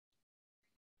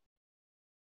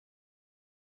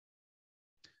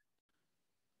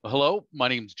Hello, my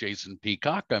name is Jason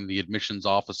Peacock. I'm the admissions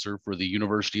officer for the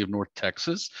University of North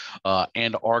Texas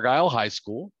and Argyle High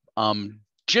School.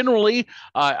 Generally,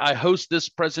 I host this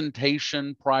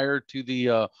presentation prior to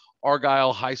the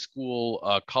Argyle High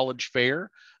School College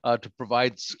Fair to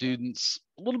provide students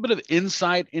a little bit of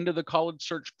insight into the college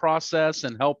search process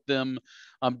and help them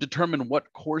determine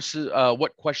what courses,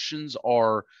 what questions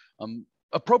are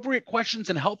appropriate questions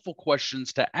and helpful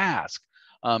questions to ask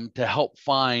to help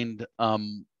find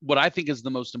what I think is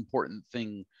the most important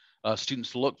thing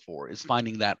students to look for is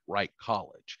finding that right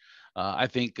college. I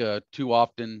think too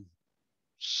often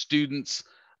students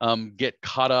get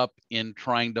caught up in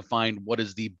trying to find what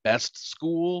is the best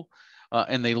school,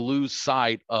 and they lose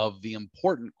sight of the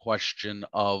important question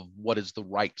of what is the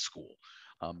right school.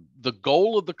 The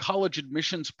goal of the college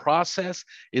admissions process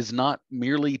is not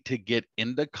merely to get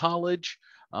into college,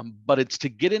 but it's to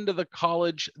get into the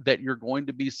college that you're going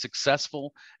to be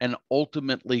successful and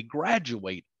ultimately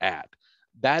graduate at.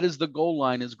 That is the goal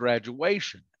line, is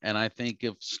graduation. And I think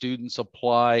if students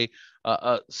apply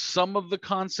some of the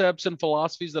concepts and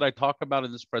philosophies that I talk about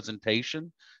in this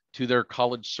presentation to their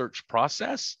college search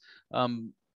process,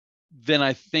 then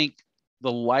I think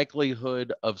the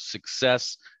likelihood of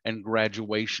success and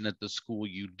graduation at the school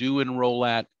you do enroll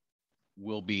at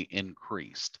will be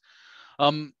increased.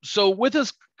 So with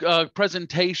this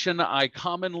presentation, I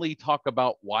commonly talk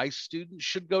about why students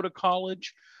should go to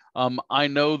college. I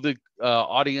know the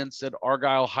audience at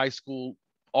Argyle High School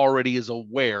already is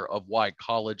aware of why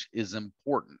college is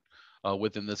important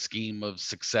within the scheme of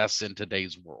success in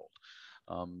today's world.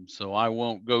 So I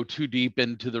won't go too deep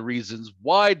into the reasons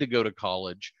why to go to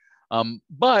college,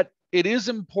 but it is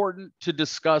important to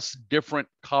discuss different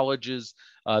colleges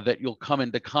that you'll come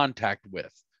into contact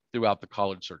with throughout the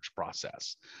college search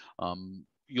process.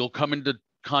 You'll come into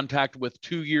contact with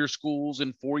two-year schools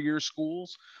and four-year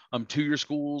schools. Two-year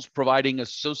schools providing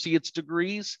associate's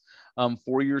degrees,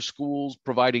 four-year schools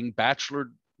providing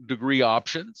bachelor degree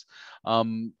options.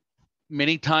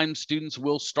 Many times students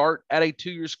will start at a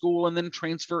two-year school and then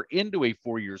transfer into a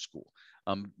four-year school.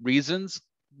 Reasons,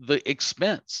 the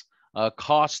expense.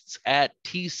 Costs at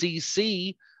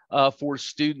TCC for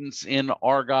students in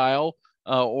Argyle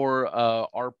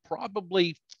are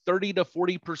probably 30 to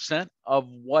 40% of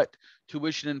what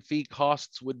tuition and fee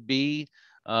costs would be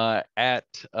at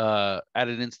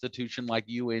an institution like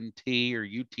UNT or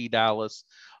UT Dallas,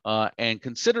 and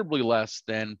considerably less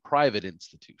than private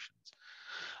institutions.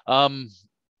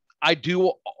 I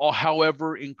do,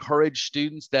 however, encourage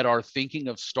students that are thinking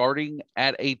of starting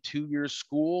at a two-year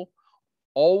school,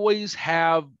 always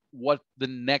have what the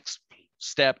next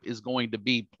step is going to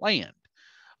be planned.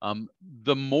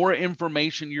 The more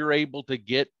information you're able to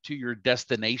get to your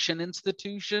destination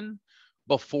institution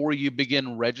before you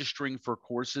begin registering for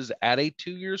courses at a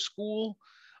two-year school,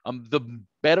 the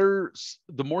better,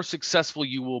 the more successful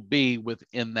you will be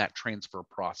within that transfer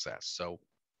process. So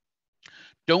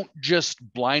don't just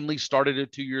blindly start at a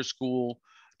two-year school,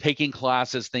 taking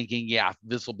classes thinking, yeah,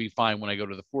 this will be fine when I go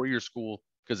to the four-year school,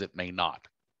 because it may not.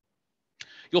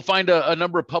 You'll find a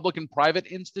number of public and private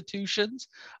institutions.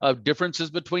 Differences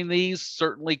between these,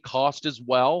 certainly cost as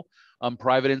well.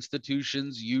 Private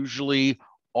institutions usually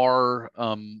are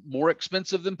more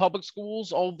expensive than public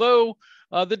schools, although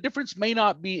the difference may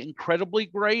not be incredibly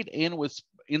great. And with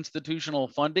institutional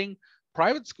funding,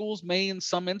 private schools may, in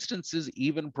some instances,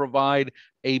 even provide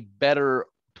a better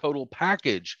total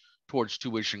package towards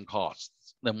tuition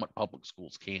costs than what public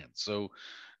schools can. So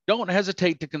don't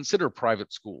hesitate to consider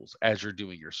private schools as you're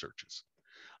doing your searches.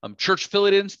 Church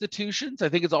affiliated institutions, I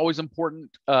think it's always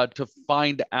important to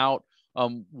find out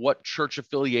what church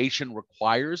affiliation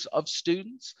requires of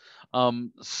students.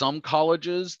 Some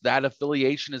colleges, that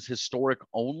affiliation is historic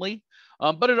only,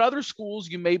 but at other schools,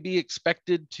 you may be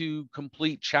expected to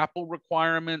complete chapel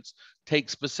requirements, take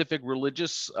specific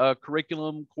religious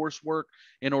curriculum coursework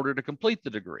in order to complete the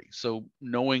degree. So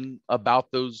knowing about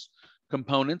those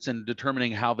components and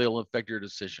determining how they'll affect your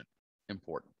decision,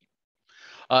 important.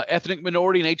 Ethnic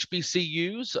minority and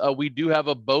HBCUs, we do have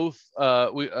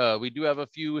we do have a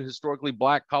few historically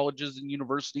Black colleges and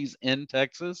universities in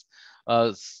Texas.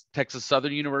 Texas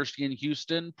Southern University in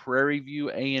Houston, Prairie View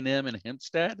A&M in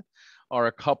Hempstead are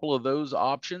a couple of those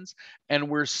options. And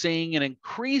we're seeing an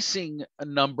increasing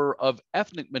number of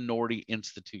ethnic minority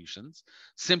institutions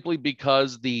simply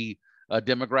because the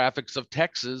demographics of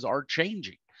Texas are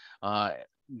changing.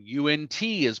 UNT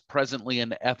is presently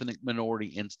an ethnic minority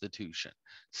institution.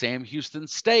 Sam Houston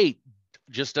State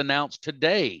just announced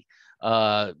today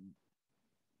that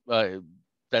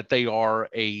they are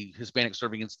a Hispanic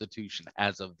serving institution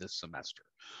as of this semester.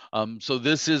 So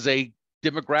this is a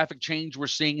demographic change we're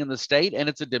seeing in the state, and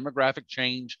it's a demographic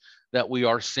change that we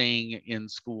are seeing in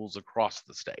schools across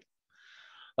the state.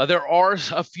 There are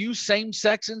a few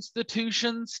same-sex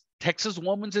institutions. Texas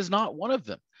Woman's is not one of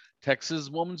them. Texas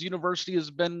Woman's University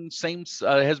has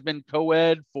been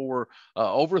co-ed for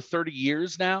over 30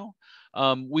 years now.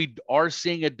 We are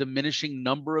seeing a diminishing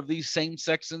number of these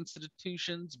same-sex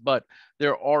institutions, but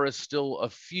there are still a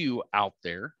few out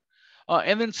there.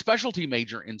 And then specialty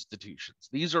major institutions.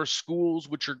 These are schools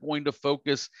which are going to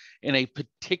focus in a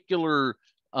particular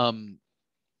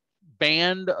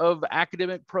band of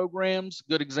academic programs.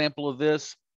 Good example of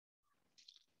this,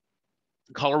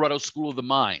 Colorado School of the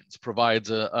Mines provides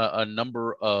a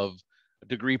number of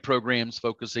degree programs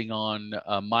focusing on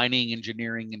mining,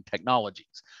 engineering, and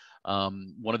technologies.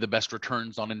 One of the best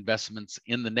returns on investments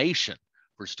in the nation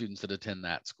for students that attend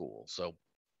that school. So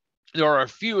there are a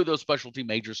few of those specialty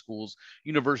major schools.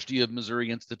 University of Missouri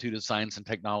Institute of Science and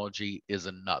Technology is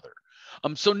another.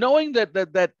 So knowing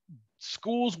that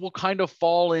schools will kind of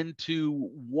fall into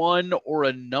one or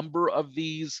a number of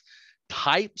these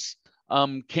types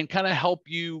can kind of help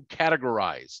you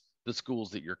categorize the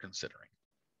schools that you're considering.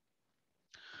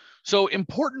 So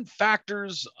important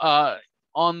factors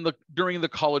during the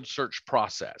college search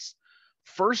process.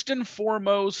 First and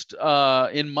foremost,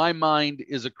 in my mind,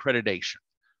 is accreditation.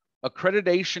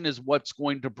 Accreditation is what's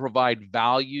going to provide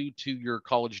value to your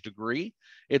college degree.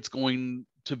 It's going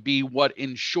to be what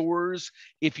ensures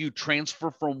if you transfer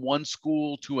from one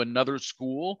school to another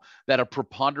school, that a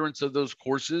preponderance of those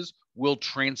courses will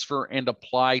transfer and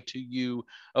apply to you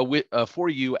for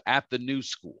you at the new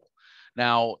school.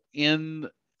 Now,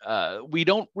 we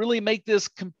don't really make this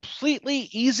completely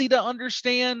easy to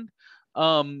understand.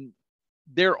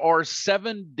 There are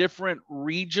 7 different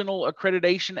regional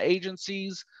accreditation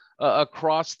agencies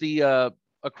across the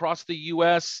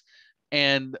U.S.,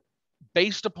 and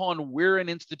based upon where an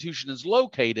institution is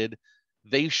located,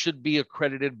 they should be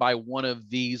accredited by one of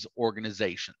these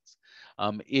organizations.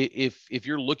 If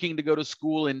you're looking to go to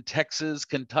school in Texas,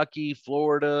 Kentucky,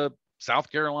 Florida,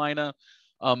 South Carolina,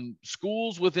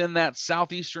 schools within that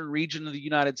southeastern region of the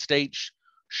United States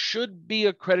should be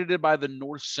accredited by the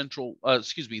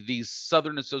the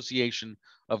Southern Association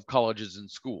of Colleges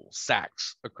and Schools,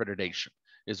 SACS accreditation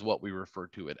is what we refer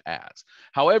to it as.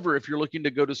 However, if you're looking to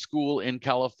go to school in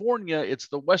California, it's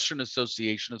the Western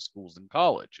Association of Schools and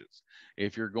Colleges.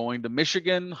 If you're going to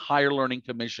Michigan, Higher Learning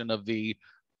Commission of the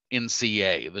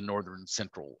NCA, the Northern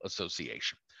Central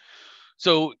Association.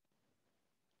 So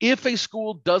if a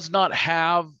school does not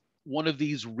have one of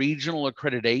these regional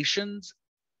accreditations,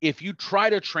 if you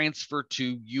try to transfer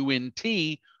to UNT,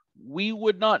 we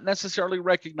would not necessarily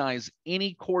recognize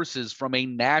any courses from a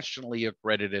nationally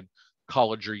accredited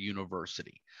college or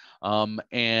university.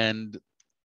 And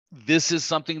this is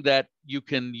something that you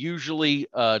can usually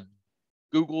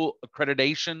Google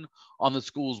accreditation on the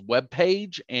school's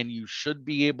webpage, and you should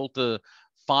be able to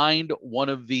find one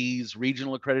of these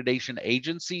regional accreditation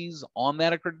agencies on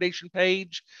that accreditation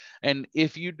page. And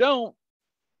if you don't,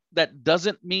 that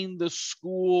doesn't mean the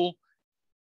school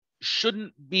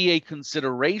shouldn't be a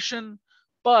consideration,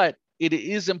 but it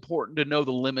is important to know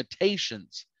the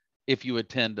limitations if you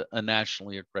attend a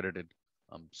nationally accredited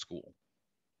school.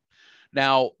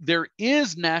 Now, there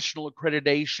is national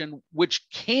accreditation which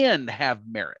can have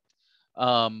merit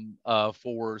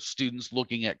for students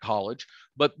looking at college,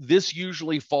 but this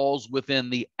usually falls within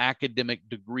the academic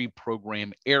degree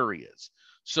program areas.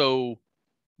 So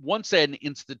once an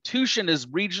institution is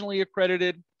regionally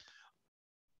accredited,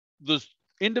 the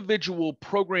individual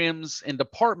programs and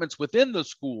departments within the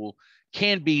school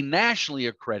can be nationally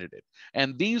accredited.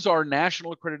 And these are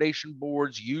national accreditation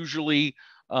boards, usually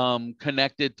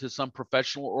connected to some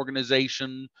professional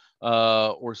organization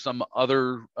or some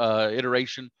other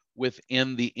iteration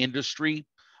within the industry.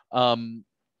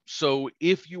 So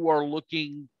if you are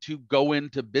looking to go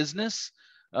into business,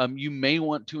 you may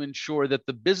want to ensure that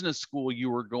the business school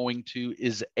you are going to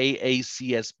is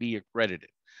AACSB accredited.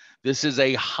 This is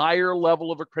a higher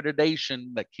level of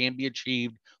accreditation that can be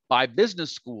achieved by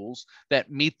business schools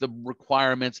that meet the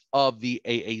requirements of the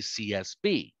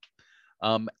AACSB.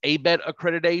 ABET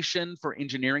accreditation for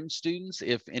engineering students.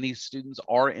 If any students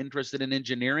are interested in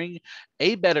engineering,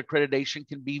 ABET accreditation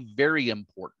can be very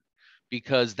important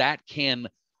because that can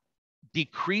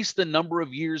decrease the number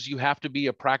of years you have to be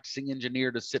a practicing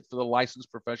engineer to sit for the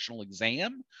licensed professional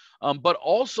exam. But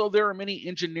also there are many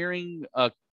engineering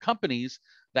companies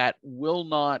that will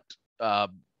not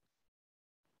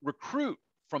recruit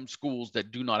from schools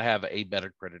that do not have ABET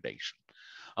accreditation.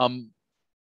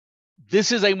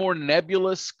 This is a more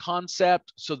nebulous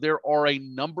concept, so there are a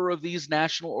number of these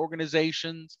national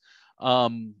organizations.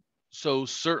 So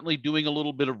certainly doing a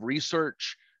little bit of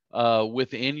research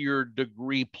within your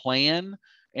degree plan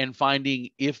and finding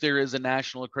if there is a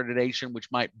national accreditation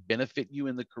which might benefit you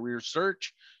in the career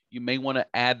search, you may want to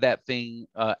add that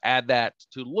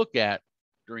to look at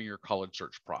during your college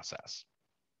search process.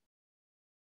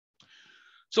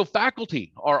 So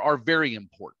faculty are very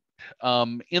important.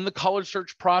 In the college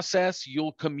search process,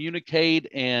 you'll communicate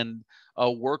and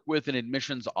work with an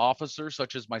admissions officer,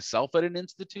 such as myself at an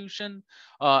institution.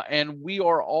 And we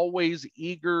are always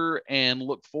eager and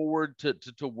look forward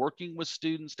to working with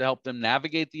students to help them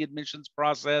navigate the admissions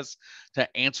process,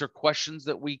 to answer questions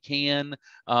that we can,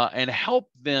 and help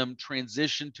them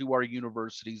transition to our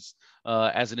universities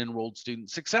as an enrolled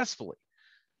student successfully.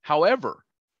 However,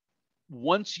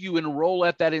 once you enroll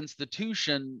at that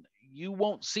institution, you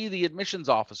won't see the admissions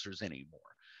officers anymore.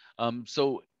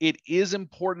 So it is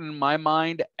important in my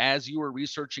mind, as you are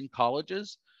researching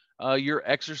colleges, you're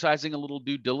exercising a little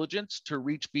due diligence to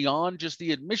reach beyond just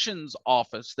the admissions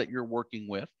office that you're working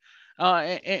with,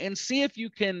 and see if you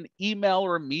can email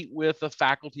or meet with a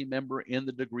faculty member in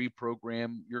the degree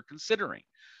program you're considering.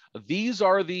 These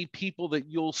are the people that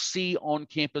you'll see on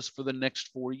campus for the next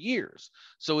 4 years.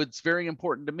 So it's very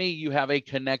important to me you have a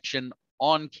connection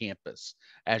on campus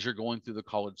as you're going through the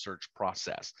college search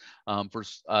process.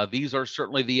 These are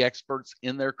certainly the experts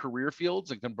in their career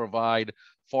fields and can provide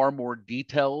far more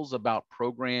details about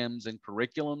programs and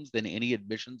curriculums than any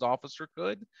admissions officer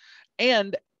could.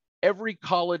 And every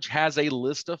college has a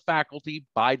list of faculty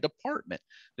by department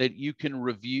that you can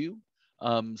review,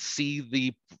 see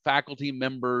the faculty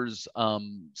members'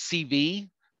 CV,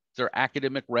 their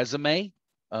academic resume,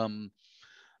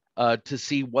 to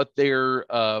see what their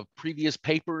previous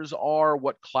papers are,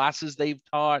 what classes they've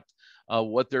taught,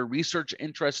 what their research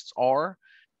interests are.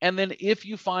 And then if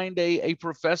you find a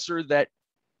professor that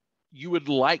you would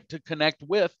like to connect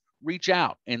with, reach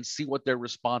out and see what their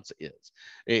response is.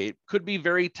 It could be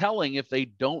very telling if they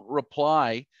don't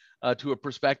reply to a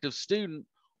prospective student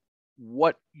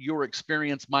what your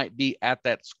experience might be at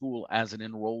that school as an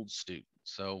enrolled student.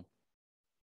 So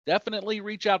definitely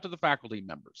reach out to the faculty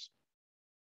members.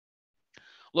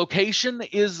 Location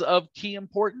is of key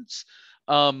importance,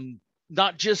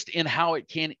 not just in how it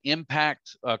can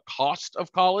impact cost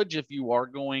of college. If you are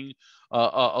going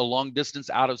a long distance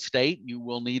out of state, you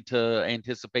will need to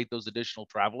anticipate those additional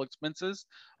travel expenses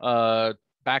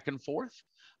back and forth.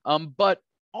 But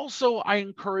also, I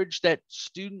encourage that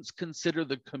students consider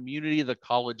the community the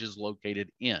college is located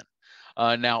in.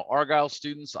 Now, Argyle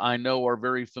students I know are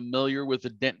very familiar with the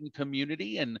Denton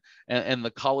community and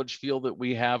the college feel that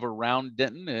we have around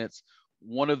Denton. And it's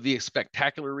one of the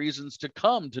spectacular reasons to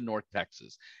come to North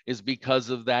Texas is because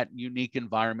of that unique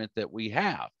environment that we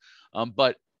have.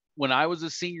 But when I was a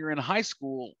senior in high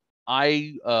school,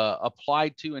 I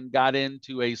applied to and got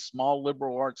into a small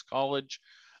liberal arts college.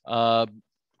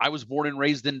 I was born and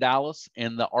raised in Dallas,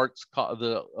 and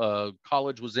the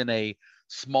college was in a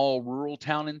small rural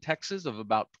town in Texas of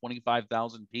about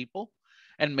 25,000 people.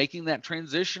 And making that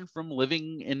transition from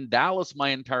living in Dallas my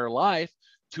entire life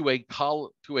to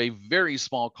a very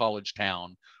small college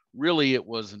town, really it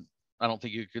wasn't, I don't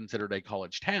think you considered a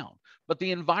college town, but the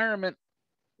environment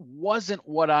wasn't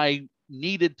what I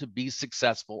needed to be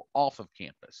successful off of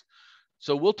campus.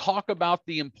 So we'll talk about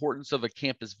the importance of a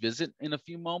campus visit in a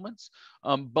few moments.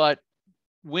 But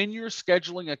when you're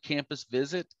scheduling a campus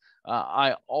visit,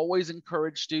 I always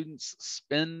encourage students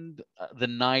spend the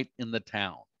night in the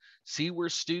town. See where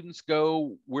students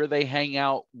go, where they hang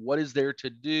out, what is there to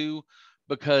do,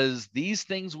 because these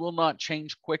things will not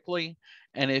change quickly.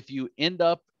 And if you end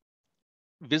up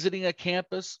visiting a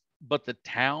campus, but the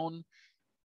town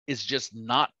is just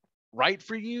not right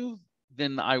for you,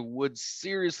 then I would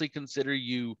seriously consider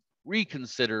you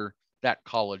reconsider that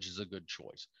college is a good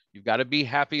choice. You've got to be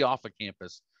happy off of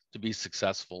campus to be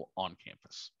successful on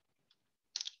campus.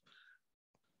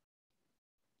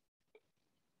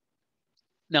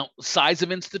 Now, size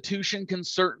of institution can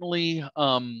certainly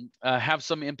have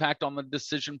some impact on the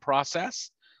decision process.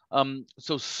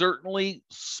 So certainly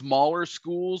smaller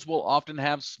schools will often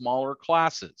have smaller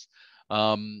classes,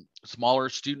 smaller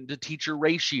student to teacher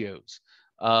ratios,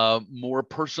 more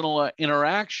personal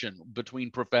interaction between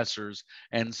professors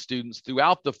and students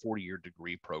throughout the 4-year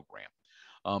degree program.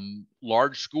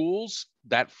 Large schools,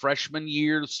 that freshman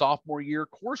year, sophomore year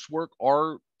coursework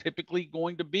are typically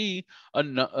going to be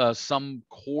some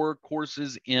core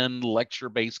courses in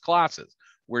lecture-based classes,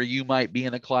 where you might be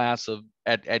in a class of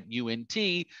at UNT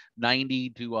 90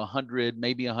 to 100,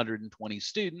 maybe 120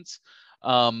 students.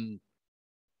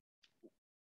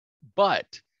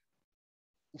 But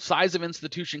size of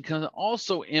institution can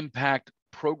also impact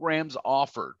programs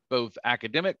offered, both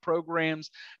academic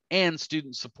programs and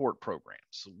student support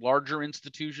programs. Larger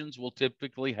institutions will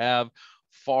typically have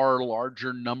far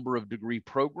larger number of degree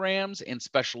programs and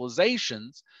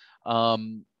specializations,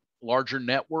 larger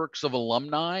networks of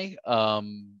alumni,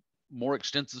 more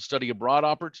extensive study abroad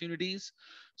opportunities.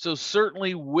 So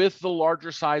certainly with the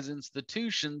larger size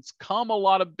institutions come a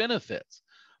lot of benefits,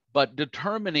 but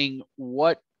determining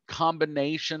what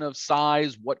combination of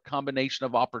size, what combination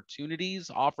of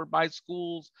opportunities offered by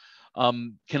schools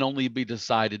can only be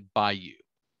decided by you.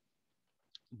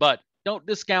 But don't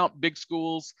discount big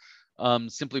schools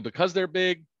simply because they're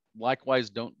big. Likewise,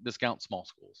 don't discount small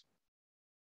schools.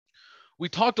 We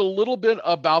talked a little bit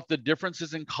about the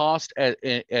differences in cost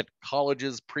at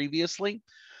colleges previously.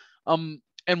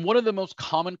 And one of the most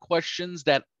common questions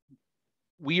that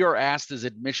we are asked as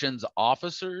admissions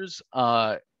officers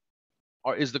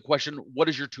is the question, what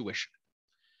is your tuition?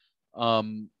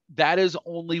 That is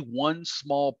only one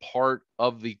small part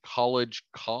of the college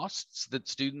costs that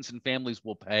students and families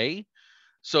will pay.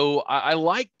 So I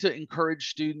like to encourage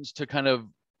students to kind of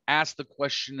ask the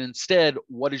question instead,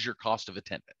 what is your cost of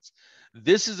attendance?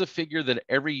 This is a figure that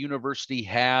every university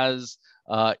has.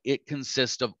 It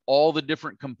consists of all the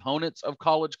different components of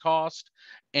college cost,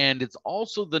 and it's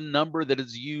also the number that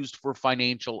is used for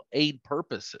financial aid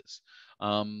purposes.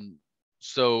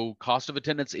 So cost of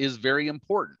attendance is very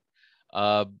important.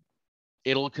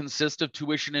 It'll consist of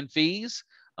tuition and fees.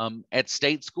 At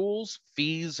state schools,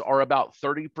 fees are about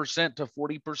 30% to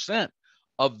 40%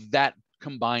 of that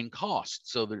combined cost.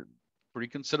 So they're pretty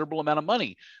considerable amount of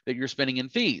money that you're spending in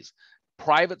fees.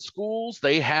 Private schools,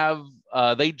 they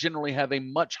generally have a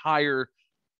much higher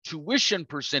tuition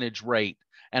percentage rate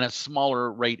and a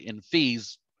smaller rate in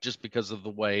fees, just because of the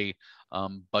way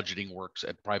budgeting works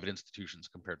at private institutions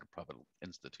compared to public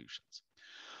institutions.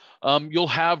 You'll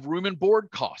have room and board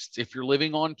costs. If you're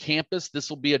living on campus, this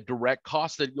will be a direct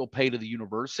cost that you'll pay to the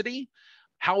university.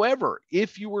 However,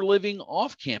 if you were living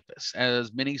off campus,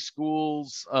 as many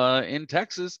schools in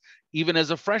Texas, even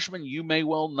as a freshman, you may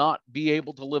well not be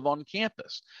able to live on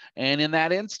campus. And in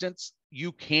that instance,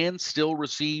 you can still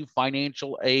receive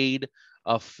financial aid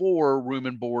for room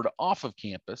and board off of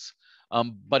campus.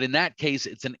 But in that case,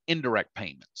 it's an indirect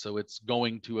payment. So it's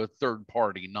going to a third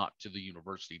party, not to the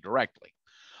university directly.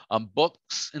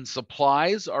 Books and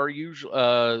supplies are usually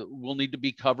will need to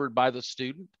be covered by the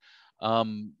student.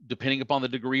 Depending upon the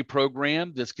degree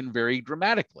program, this can vary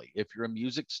dramatically. If you're a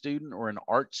music student or an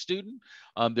art student,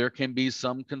 there can be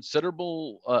some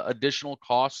considerable additional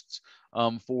costs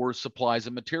for supplies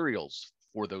and materials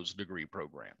for those degree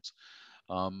programs.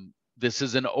 This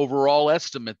is an overall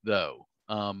estimate though,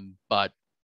 but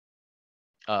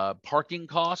parking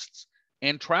costs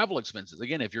and travel expenses.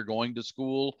 Again, if you're going to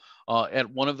school at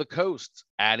one of the coasts,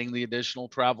 adding the additional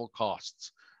travel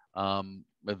costs,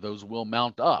 those will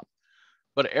mount up.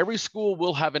 But every school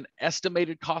will have an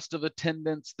estimated cost of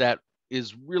attendance that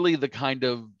is really the kind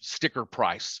of sticker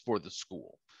price for the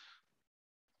school.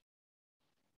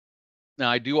 Now,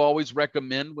 I do always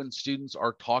recommend when students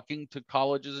are talking to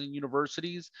colleges and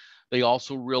universities, they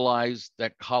also realize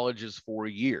that college is 4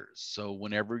 years. So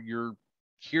whenever you're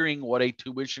hearing what a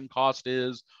tuition cost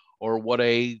is or what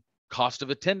a cost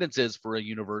of attendance is for a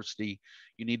university,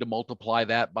 you need to multiply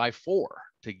that by 4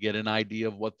 to get an idea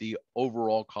of what the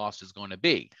overall cost is going to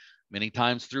be. Many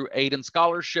times through aid and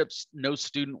scholarships, no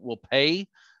student will pay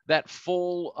that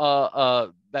full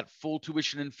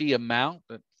tuition and fee amount,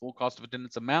 that full cost of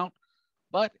attendance amount,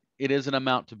 but it is an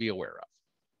amount to be aware of.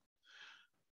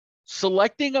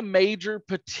 Selecting a major,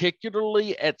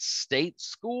 particularly at state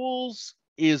schools,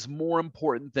 is more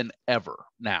important than ever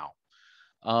now.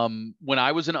 When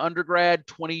I was an undergrad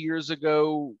 20 years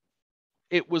ago,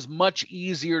 it was much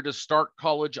easier to start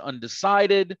college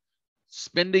undecided,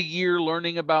 spend a year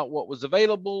learning about what was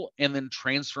available, and then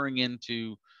transferring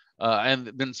into, and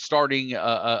then starting,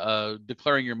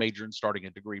 declaring your major and starting a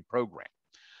degree program.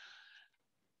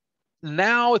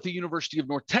 Now at the University of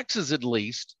North Texas, at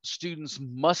least, students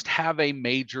must have a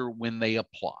major when they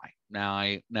apply.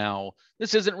 Now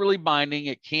this isn't really binding.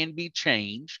 It can be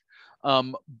changed,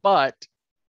 but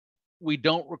we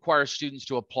don't require students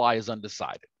to apply as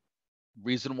undecided.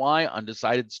 Reason why: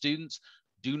 undecided students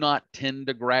do not tend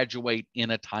to graduate in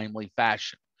a timely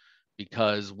fashion,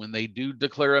 because when they do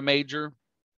declare a major,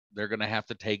 they're going to have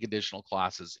to take additional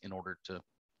classes in order to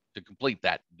complete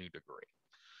that new degree.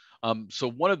 So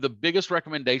one of the biggest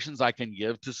recommendations I can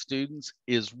give to students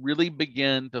is really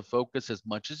begin to focus as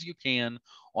much as you can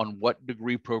on what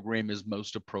degree program is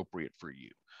most appropriate for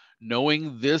you.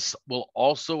 Knowing this will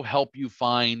also help you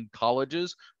find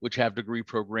colleges which have degree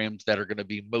programs that are going to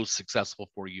be most successful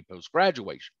for you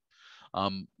post-graduation.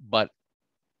 But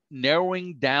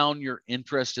narrowing down your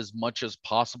interest as much as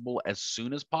possible, as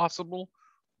soon as possible,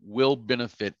 will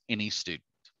benefit any student.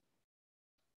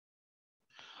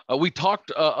 We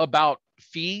talked about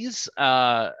fees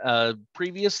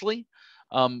previously.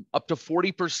 Up to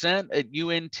 40% at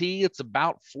UNT, it's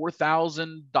about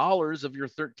 $4,000 of your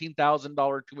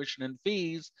 $13,000 tuition and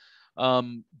fees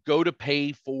go to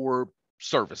pay for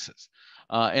services.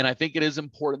 And I think it is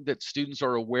important that students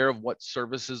are aware of what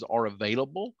services are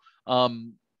available.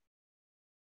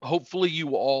 Hopefully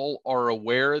you all are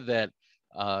aware that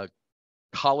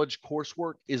college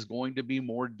coursework is going to be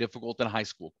more difficult than high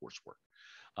school coursework.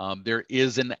 There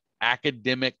is an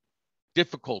academic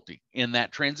difficulty in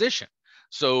that transition.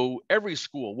 So every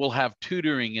school will have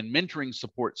tutoring and mentoring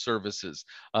support services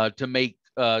to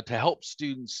help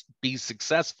students be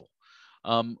successful.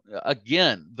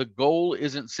 Again, the goal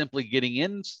isn't simply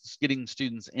getting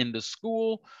students into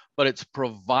school, but it's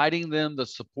providing them the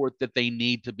support that they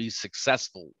need to be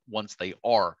successful once they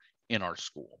are in our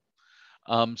school.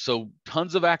 So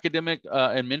tons of academic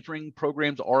and mentoring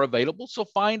programs are available. So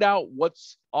find out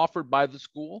what's offered by the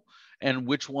school and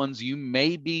which ones you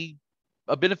may be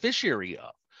a beneficiary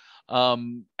of.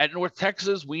 At North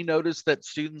Texas, we noticed that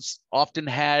students often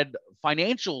had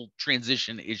financial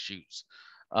transition issues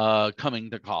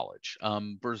coming to college.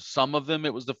 For some of them,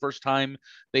 it was the first time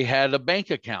they had a bank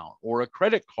account or a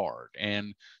credit card,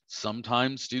 and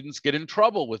sometimes students get in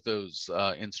trouble with those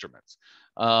instruments.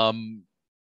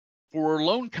 For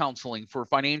loan counseling, for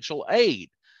financial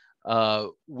aid,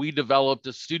 we developed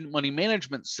a student money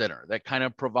management center that kind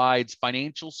of provides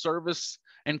financial service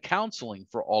and counseling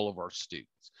for all of our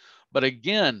students. But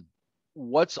again,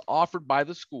 what's offered by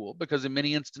the school, because in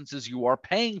many instances you are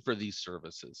paying for these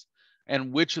services,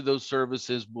 and which of those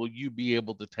services will you be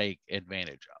able to take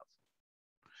advantage of?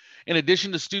 In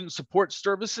addition to student support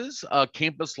services,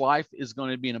 campus life is going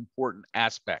to be an important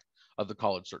aspect of the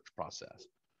college search process.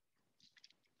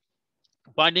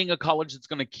 Finding a college that's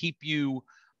going to keep you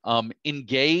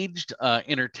engaged,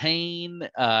 entertained,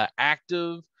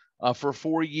 active for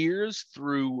 4 years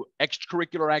through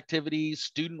extracurricular activities,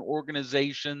 student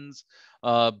organizations,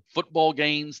 football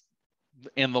games,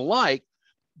 and the like,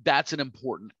 that's an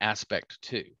important aspect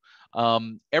too.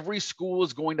 Every school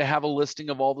is going to have a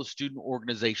listing of all the student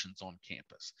organizations on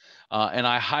campus. And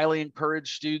I highly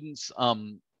encourage students,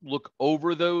 look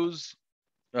over those,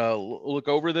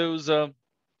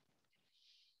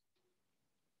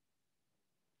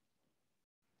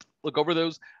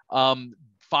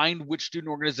 find which student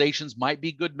organizations might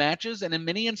be good matches. And in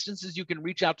many instances, you can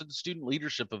reach out to the student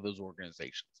leadership of those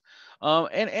organizations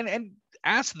and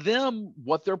ask them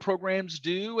what their programs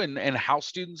do and how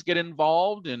students get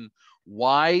involved and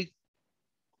why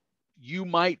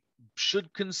you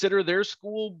should consider their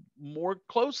school more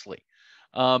closely.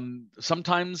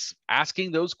 Sometimes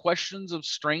asking those questions of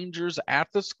strangers at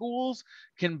the schools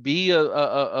can be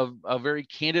a very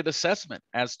candid assessment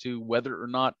as to whether or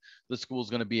not the school is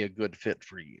going to be a good fit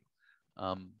for you.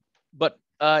 But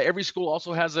every school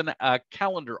also has a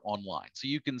calendar online, so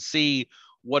you can see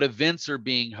what events are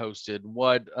being hosted,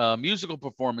 what musical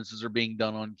performances are being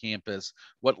done on campus,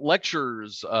 what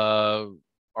lectures are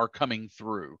coming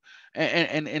through,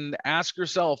 and ask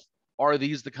yourself, are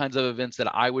these the kinds of events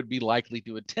that I would be likely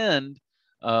to attend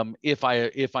if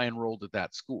I enrolled at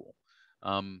that school?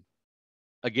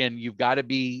 Again, you've got to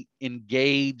be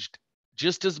engaged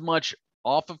just as much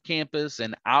off of campus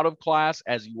and out of class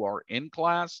as you are in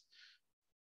class.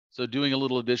 So doing a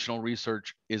little additional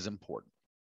research is important.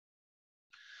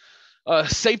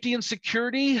 Safety and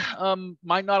security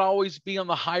might not always be on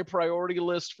the high priority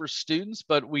list for students,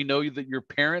 but we know that your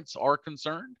parents are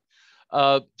concerned.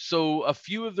 So a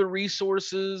few of the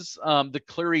resources, the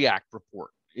Clery Act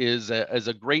report is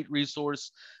a great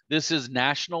resource. This is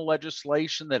national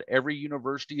legislation that every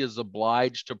university is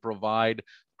obliged to provide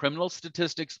criminal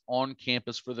statistics on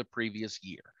campus for the previous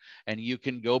year. And you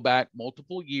can go back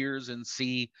multiple years and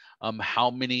see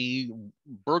how many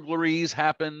burglaries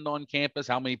happened on campus,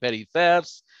 how many petty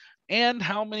thefts, and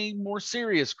how many more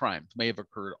serious crimes may have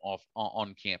occurred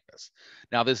on campus.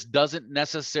 Now, this doesn't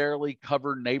necessarily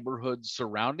cover neighborhoods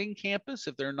surrounding campus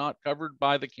if they're not covered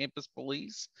by the campus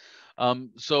police.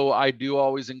 So I do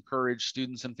always encourage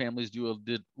students and families to do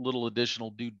a little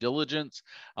additional due diligence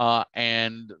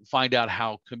and find out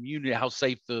how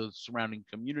safe the surrounding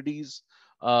communities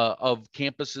of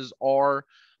campuses are.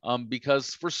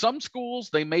 Because for some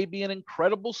schools, they may be an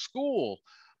incredible school,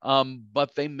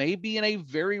 but they may be in a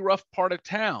very rough part of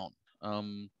town.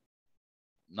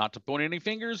 Not to point any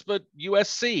fingers, but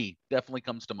USC definitely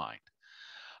comes to mind.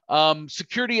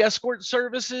 Security escort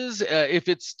services. If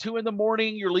it's 2 a.m,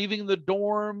 you're leaving the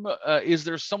dorm, is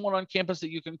there someone on campus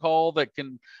that you can call that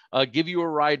can give you a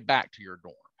ride back to your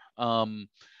dorm?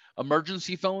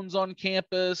 Emergency phones on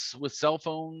campus with cell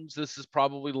phones. This is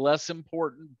probably less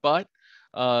important, but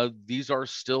these are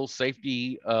still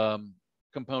safety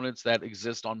components that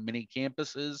exist on many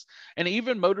campuses, and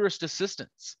even motorist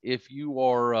assistance. If you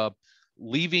are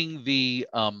leaving the,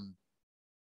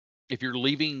 if you're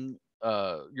leaving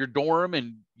your dorm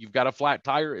and you've got a flat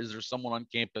tire, is there someone on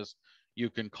campus you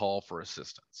can call for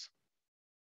assistance?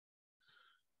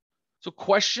 So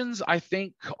questions I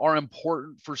think are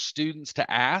important for students to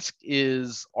ask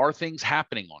is, are things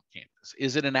happening on campus?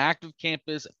 Is it an active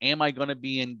campus? Am I going to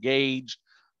be engaged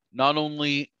not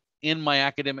only in my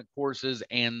academic courses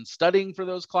and studying for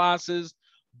those classes,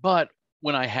 but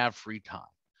when I have free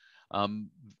time?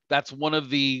 That's one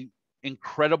of the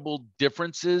incredible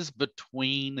differences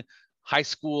between high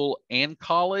school and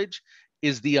college,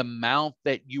 is the amount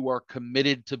that you are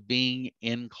committed to being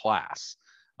in class.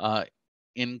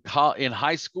 In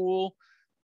high school,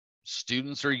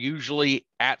 students are usually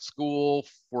at school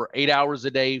for 8 hours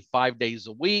a day, 5 days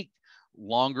a week,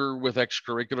 longer with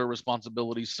extracurricular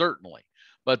responsibilities, certainly.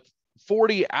 But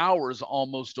 40 hours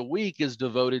almost a week is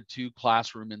devoted to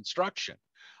classroom instruction.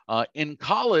 In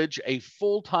college, a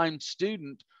full-time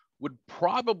student would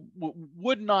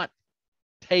not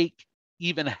take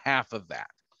even half of that.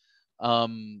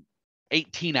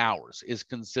 18 hours is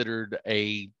considered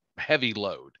a heavy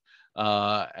load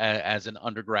as an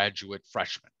undergraduate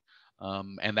freshman.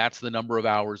 And that's the number of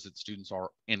hours that students are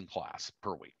in class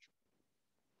per week.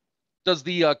 Does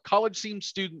the college seem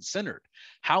student-centered?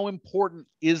 How important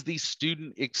is the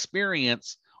student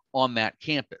experience on that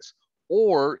campus?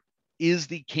 Or is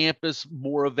the campus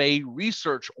more of a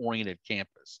research-oriented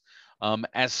campus?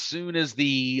 As soon as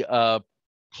the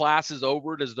class is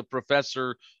over, does the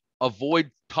professor avoid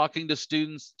talking to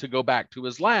students to go back to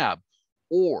his lab?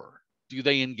 Or do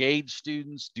they engage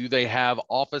students? Do they have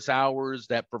office hours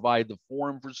that provide the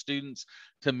forum for students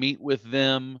to meet with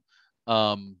them?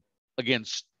 Again,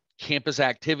 campus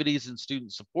activities and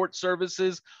student support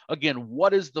services. Again,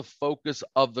 what is the focus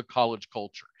of the college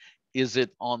culture? Is it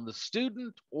on the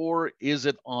student, or is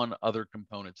it on other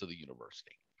components of the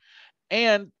university?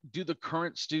 And do the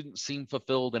current students seem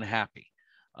fulfilled and happy?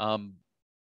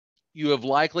 You have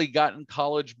likely gotten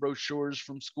college brochures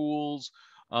from schools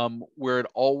where it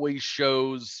always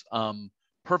shows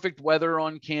perfect weather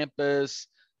on campus.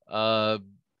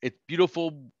 It's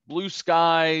beautiful blue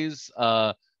skies.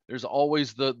 There's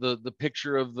always the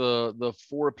picture of the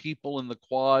 4 people in the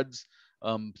quads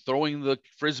throwing the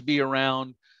frisbee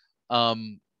around.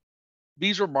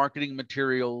 These are marketing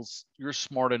materials. You're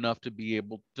smart enough to be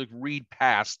able to read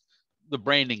past the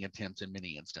branding attempts in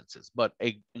many instances, but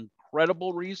an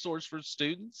incredible resource for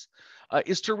students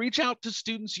is to reach out to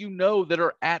students you know that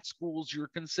are at schools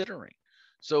you're considering.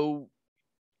 So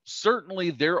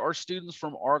certainly there are students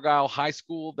from Argyle High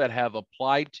School that have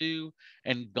applied to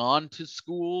and gone to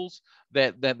schools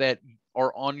that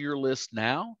are on your list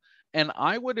now. And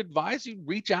I would advise you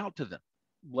reach out to them.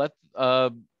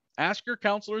 Ask your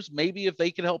counselors, maybe if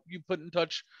they can help you put in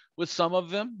touch with some of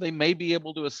them, they may be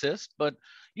able to assist. But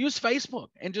use Facebook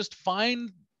and just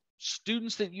find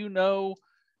students that you know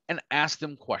and ask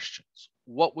them questions.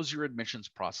 What was your admissions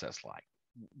process like?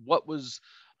 What was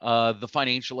the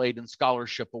financial aid and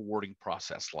scholarship awarding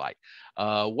process like?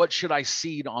 What should I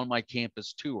see on my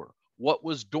campus tour? What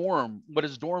is dorm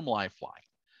life like?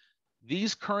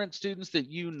 These current students that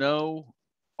you know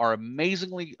are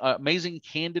amazing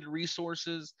candid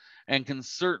resources and can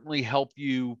certainly help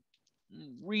you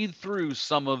read through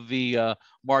some of the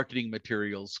marketing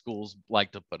materials schools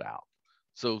like to put out.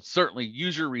 So certainly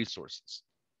use your resources.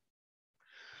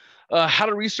 How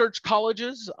to research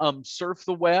colleges, surf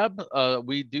the web.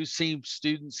 We do see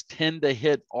students tend to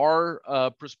hit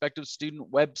our prospective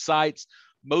student websites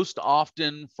most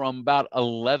often from about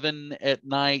 11 at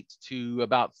night to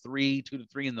about 2 to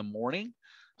 3 in the morning.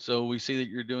 So we see that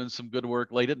you're doing some good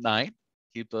work late at night.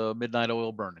 Keep the midnight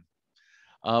oil burning.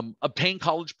 Obtain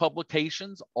college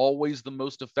publications, always the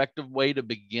most effective way to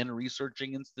begin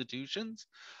researching institutions.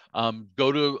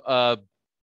 Go to,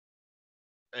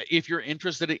 if you're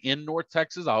interested in North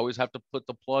Texas, I always have to put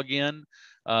the plug in.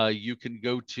 You can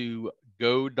go to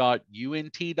go.unt.edu,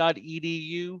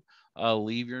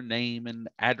 leave your name and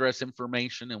address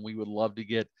information, and we would love to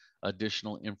get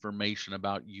additional information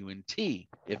about UNT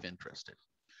if interested.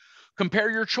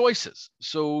 Compare your choices.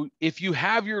 So if you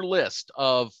have your list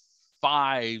of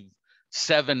 5,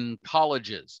 7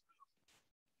 colleges,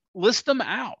 list them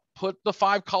out. put the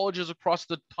 5 colleges across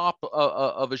the top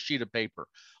of a sheet of paper.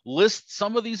 List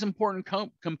some of these important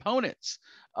components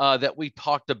that we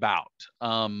talked about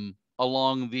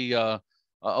along the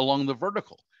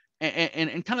vertical,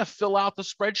 and kind of fill out the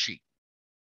spreadsheet.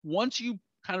 Once you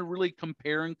kind of really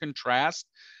compare and contrast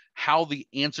how the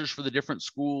answers for the different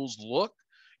schools look,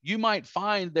 you might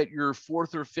find that your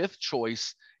 4th or 5th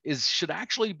choice should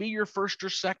actually be your 1st or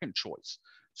 2nd choice.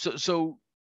 So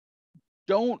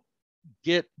don't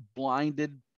get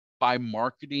blinded by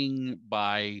marketing,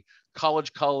 by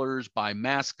college colors, by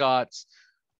mascots.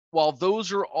 While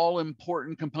those are all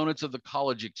important components of the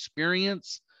college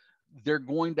experience, they're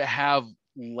going to have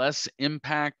less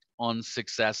impact on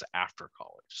success after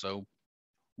college. So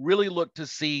really look to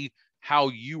see how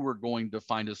you are going to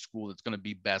find a school that's going to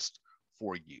be best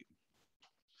for you.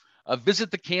 Visit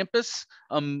the campus.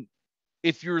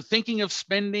 If you're thinking of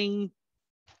spending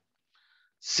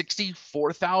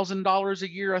 $64,000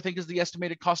 a year, I think is the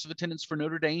estimated cost of attendance for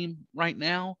Notre Dame right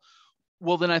now,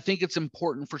 well, then I think it's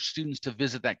important for students to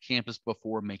visit that campus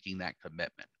before making that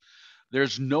commitment.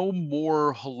 There's no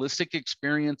more holistic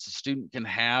experience a student can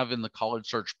have in the college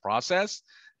search process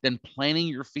than planting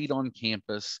your feet on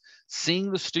campus,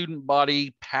 seeing the student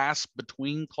body pass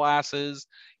between classes,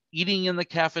 eating in the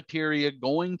cafeteria,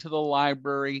 going to the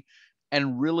library,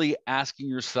 and really asking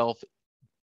yourself,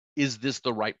 is this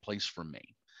the right place for me?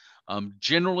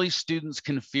 Generally, students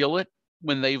can feel it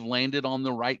when they've landed on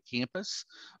the right campus,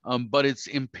 but it's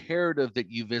imperative that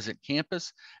you visit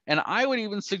campus. And I would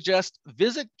even suggest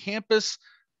visit campus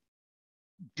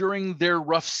during their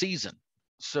rough season.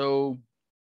 So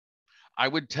I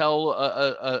would tell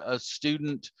a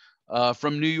student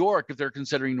from New York, if they're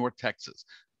considering North Texas,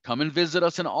 come and visit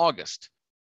us in August.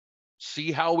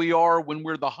 See how we are when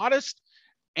we're the hottest.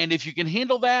 And if you can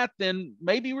handle that, then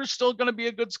maybe we're still going to be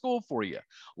a good school for you.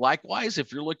 Likewise,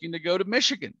 if you're looking to go to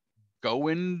Michigan, go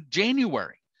in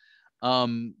January.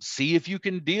 See if you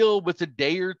can deal with a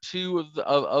day or two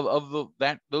of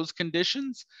those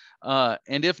conditions.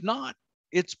 And if not,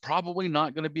 it's probably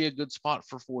not going to be a good spot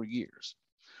for 4 years.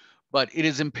 But it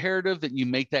is imperative that you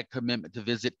make that commitment to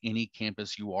visit any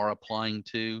campus you are applying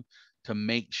to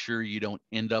make sure you don't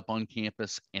end up on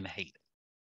campus and hate it.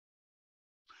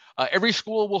 Every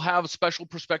school will have special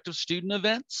prospective student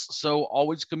events, so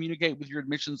always communicate with your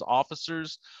admissions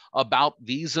officers about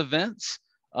these events.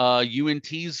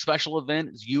 UNT's special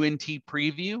event is UNT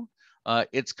Preview.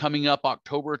 It's coming up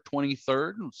October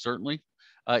 23rd. Certainly,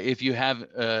 if you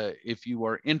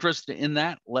are interested in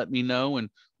that, let me know, and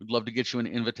we'd love to get you an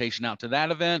invitation out to that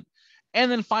event.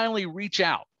 And then finally, reach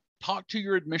out, talk to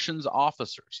your admissions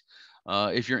officers.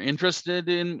 If you're interested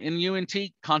in UNT,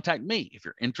 contact me. If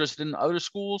you're interested in other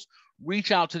schools,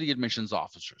 reach out to the admissions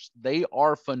officers. They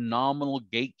are phenomenal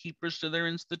gatekeepers to their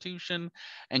institution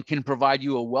and can provide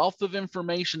you a wealth of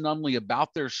information, not only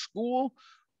about their school,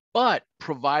 but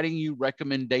providing you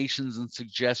recommendations and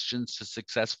suggestions to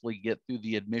successfully get through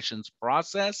the admissions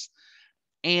process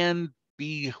and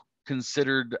be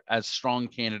considered as strong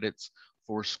candidates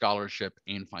for scholarship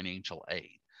and financial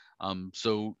aid.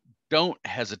 So don't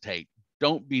hesitate.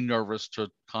 Don't be nervous to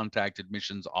contact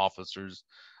admissions officers.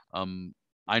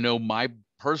 I know my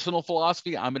personal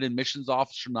philosophy, I'm an admissions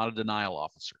officer, not a denial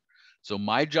officer. So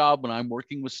my job when I'm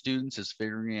working with students is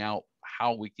figuring out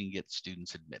how we can get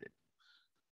students admitted.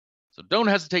 So don't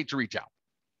hesitate to reach out.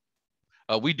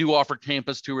 We do offer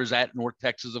campus tours at North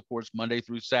Texas, of course, Monday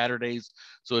through Saturdays.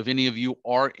 So if any of you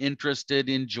are interested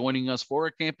in joining us for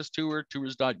a campus tour,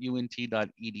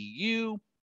 tours.unt.edu.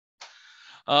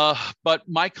 But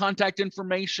my contact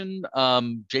information,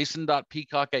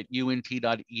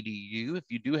 jason.peacock@unt.edu. If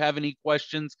you do have any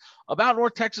questions about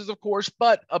North Texas, of course,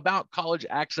 but about college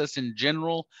access in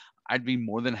general, I'd be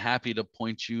more than happy to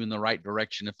point you in the right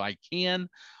direction if I can.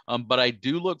 But I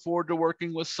do look forward to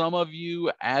working with some of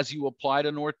you as you apply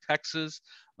to North Texas.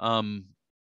 Thanks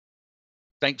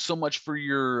so much for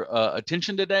your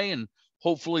attention today. And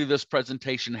hopefully this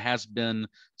presentation has been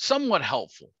somewhat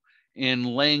helpful in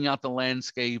laying out the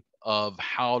landscape of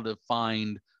how to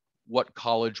find what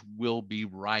college will be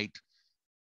right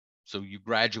so you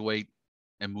graduate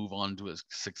and move on to a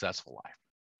successful life.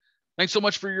 Thanks so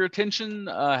much for your attention.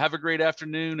 Have a great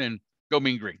afternoon and go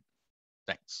Mean Green.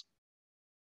 Thanks.